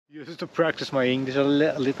Just to practice my English a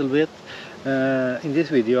little bit. In this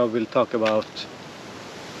video I will talk about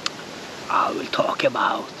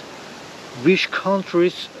which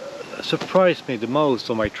countries surprised me the most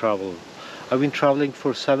on my travel. I've been traveling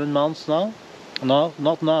for 7 months now. No,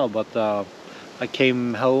 not now, but I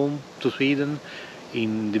came home to Sweden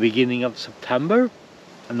in the beginning of September,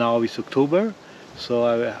 and now it's October. So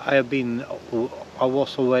I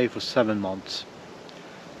was away for 7 months.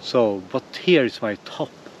 So, but here is my top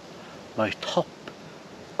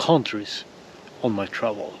countries on my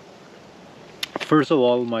travel. First of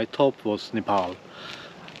all, my top was Nepal.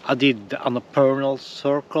 I did the Annapurnal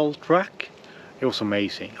Circle track. It was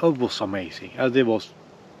amazing. It was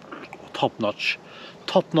top notch.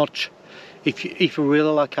 If you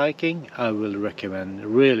really like hiking, I will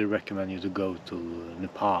really recommend you to go to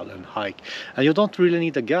Nepal and hike. And you don't really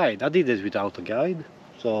need a guide. I did it without a guide,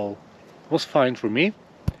 so it was fine for me.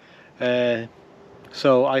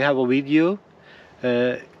 So I have a video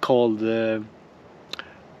called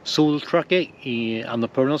Soul Trekking in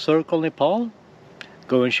Annapurna Circle, Nepal.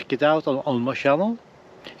 Go and check it out on my channel.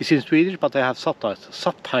 It's in Swedish, but I have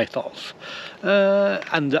subtitles.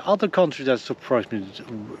 And the other country that surprised me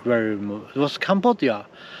very much was Cambodia.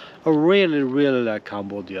 I really like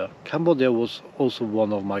Cambodia. Cambodia was also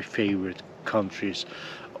one of my favorite countries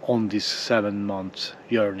on this 7-month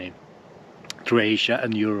journey through Asia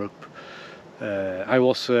and Europe. I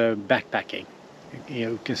was backpacking,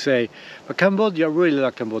 you can say, but Cambodia, really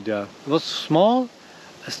like Cambodia. It was small,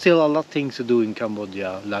 still a lot of things to do in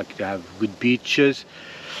Cambodia, like they have good beaches,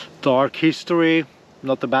 dark history,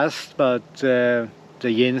 not the best, but the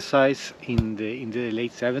genocide in the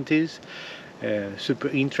late 70s, super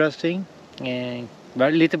interesting and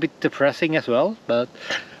a little bit depressing as well, but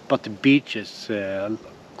the beaches,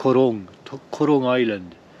 Korong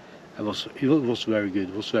Island, it was very good.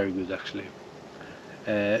 It was very good actually.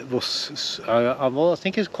 I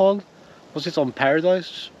think it's called, was it on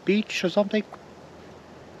Paradise Beach or something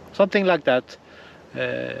like that.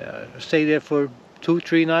 Stayed there for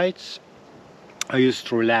 2-3 nights. I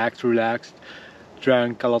just relaxed,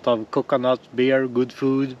 drank a lot of coconut beer, good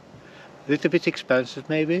food, a little bit expensive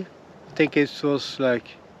maybe. I think it was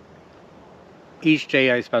like each day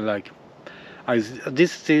I spent like,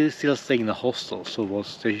 still staying in a hostel, so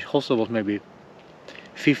the hostel was maybe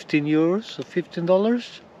 15 euros or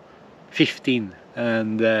 $15, 15,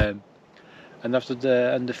 and after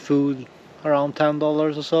the food around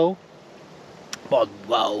 $10 or so. But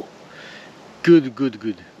wow, good,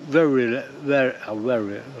 very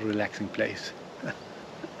relaxing place.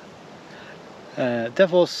 That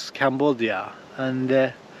was Cambodia, and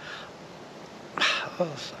I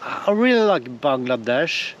really like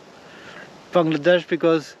Bangladesh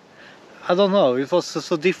because I don't know, it was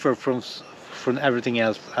so different from everything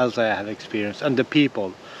else I have experienced. And the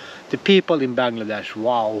people in Bangladesh,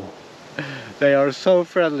 wow, they are so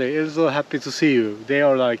friendly and so happy to see you. They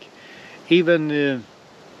are like, even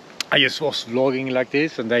I just was vlogging like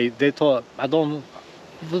this, and they thought, it was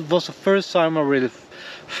the first time I really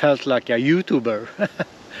felt like a YouTuber.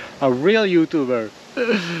 A real YouTuber.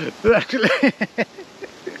 Actually,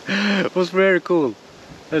 it was very cool.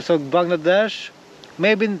 So Bangladesh,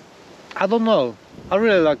 maybe, I don't know, I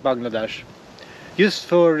really like Bangladesh. Just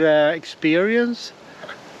for the experience,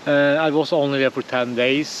 I was only there for 10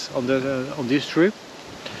 days on this trip.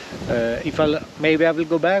 Maybe I will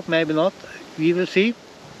go back, maybe not. We will see.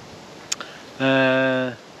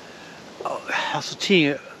 Alltså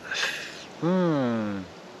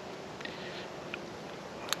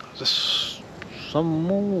some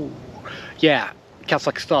more. Yeah,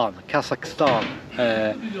 Kazakhstan.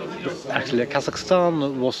 Actually,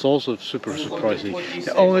 Kazakhstan was also super surprising.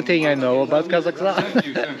 The only thing I know about Kazakhstan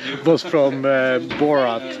was from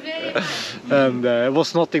Borat, and it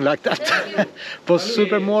was nothing like that. It was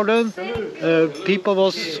super modern. People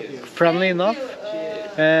was friendly enough.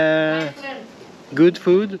 Good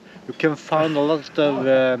food. You can find a lot of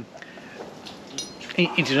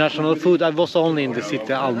international food. I was only in the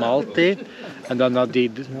city Almaty, and then I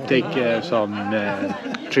did take some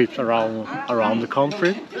trips around the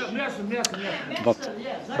country. But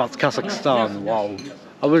Kazakhstan, wow!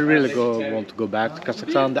 I would really want to go back to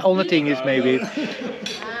Kazakhstan. The only thing is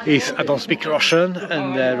I don't speak Russian,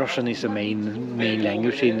 and Russian is the main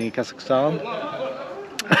language in Kazakhstan.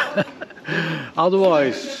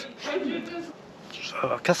 Otherwise,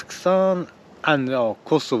 Kazakhstan and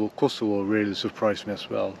Kosovo really surprised me as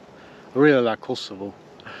well. I really like Kosovo.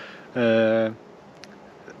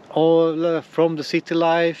 All from the city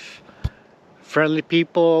life, friendly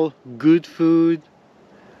people, good food,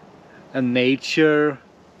 and nature.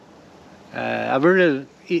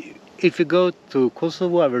 if you go to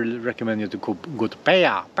Kosovo, I will recommend you to go to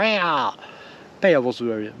Peja. Peja was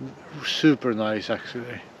very super nice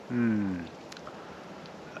actually.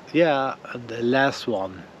 Yeah, and the last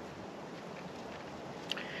one.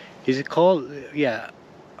 Is it called? Yeah.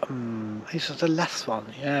 It's the last one.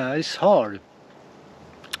 Yeah, it's hard.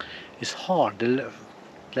 It's hard.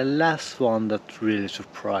 The last one that really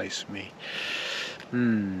surprised me.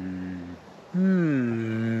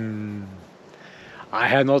 I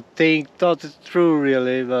had not thought it through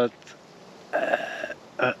really, but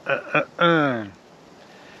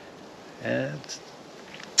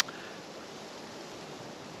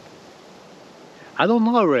I don't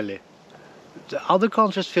know really. The other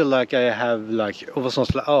countries feel like I have like it was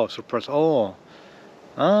not like oh surprise so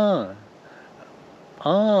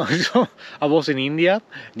I was in India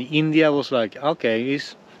and India was like okay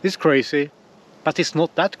it's crazy but it's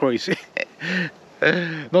not that crazy.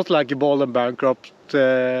 Not like Ebola and bankrupt.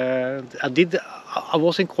 I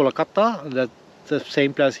was in Kolkata, that the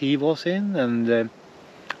same place he was in, and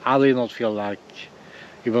I did not feel like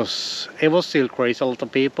it was still crazy, a lot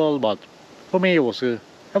of people, but for me it was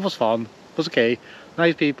fun, it was okay,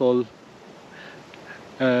 nice people,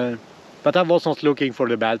 but I was not looking for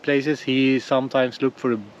the bad places. He sometimes looked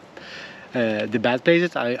for the bad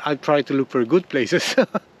places. I tried to look for good places.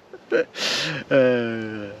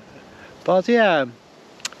 But yeah,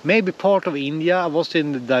 maybe part of India. I was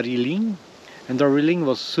in Darjeeling, and Darjeeling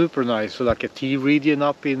was super nice. So like a tea region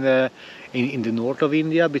up in the north of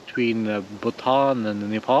India, between Bhutan and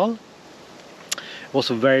Nepal. It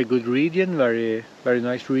was a very good region, very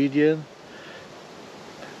nice region.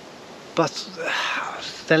 But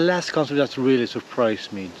the last country that really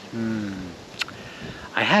surprised me,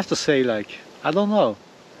 I have to say, like, I don't know.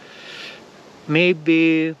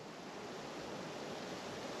 Maybe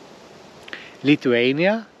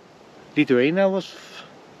Lithuania. Lithuania was.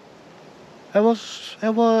 I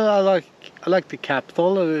like the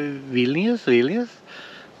capital, Vilnius. It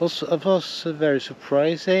was very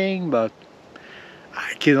surprising, but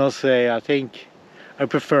I cannot say. I think I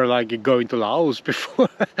prefer like going to Laos before.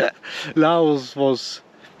 Laos was.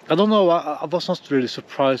 I don't know. I was not really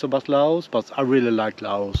surprised about Laos, but I really liked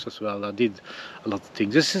Laos as well. I did a lot of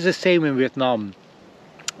things. This is the same in Vietnam.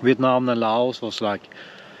 Vietnam and Laos was like.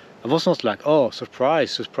 I was not like, oh,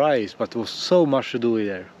 surprise, but there was so much to do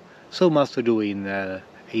there, so much to do in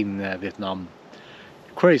Vietnam,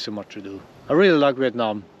 crazy much to do. I really like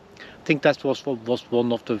Vietnam. I think that was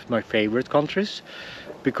one of my favorite countries,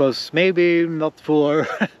 because maybe not for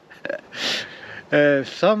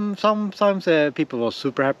sometimes people was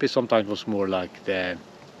super happy. Sometimes it was more like the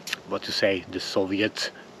the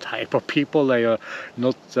Soviet type of people. They are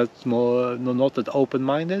not that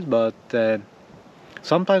open-minded, but.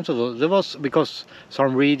 Sometimes there was because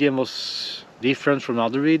some region was different from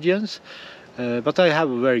other regions, but I have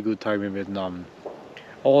a very good time in Vietnam.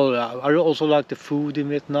 I also like the food in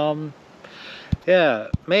Vietnam. Yeah,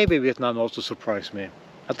 maybe Vietnam also surprised me.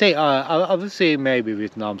 I think I would say maybe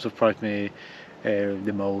Vietnam surprised me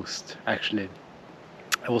the most. Actually,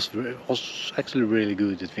 I was actually really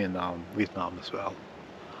good at Vietnam as well.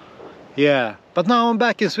 Yeah, but now I'm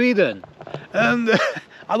back in Sweden, and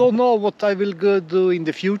I don't know what I will go do in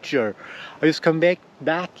the future. I just come back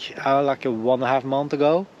like 1.5 months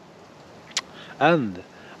ago, and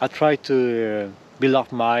I tried to build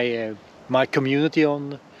up my community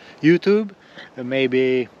on YouTube. And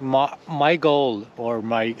maybe my goal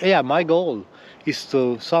is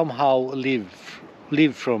to somehow live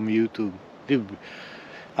from YouTube.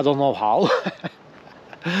 I don't know how.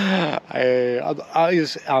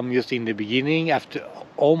 I'm just in the beginning. After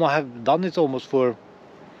I have done it almost for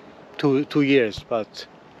two years, but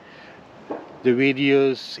the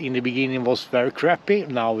videos in the beginning was very crappy.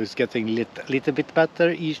 Now it's getting little bit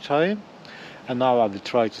better each time, and now I will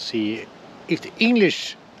try to see if the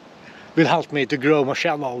English will help me to grow my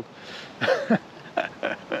channel.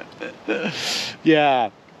 Yeah,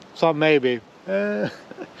 so maybe.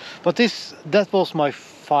 But that was my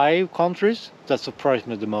 5 countries that surprised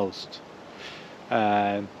me the most.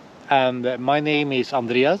 And my name is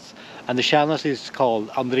Andreas, and the channel is called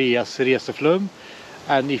Andreas Reseflum.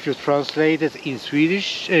 And if you translate it in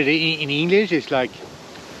Swedish, in English, it's like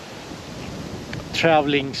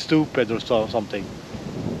traveling stupid or something.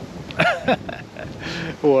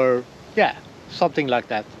 Or yeah, something like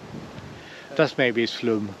that. That's maybe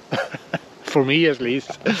slum. For me at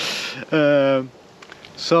least.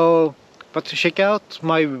 But check out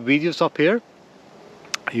my videos up here.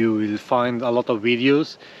 You will find a lot of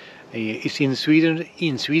videos. It's in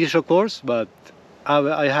Swedish of course, but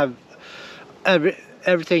I have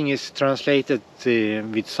everything is translated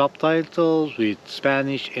with subtitles, with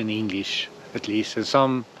Spanish and English at least, and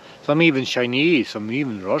some even Chinese, some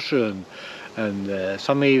even Russian, and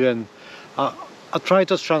some even. I try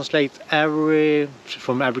to translate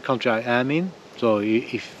from every country I am in. So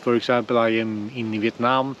if, for example, I am in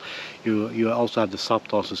Vietnam, you also have the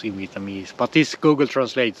subtitles in Vietnamese. But this Google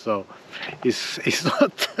Translate, so it's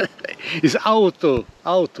not it's auto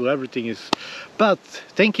everything is. But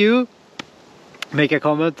thank you. Make a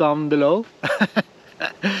comment down below.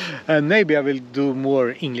 And maybe I will do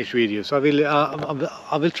more English videos.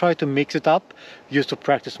 I will try to mix it up just to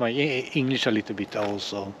practice my English a little bit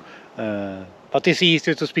also. But it's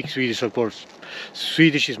easier to speak Swedish, of course.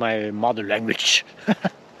 Swedish is my mother language.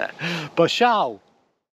 But ciao!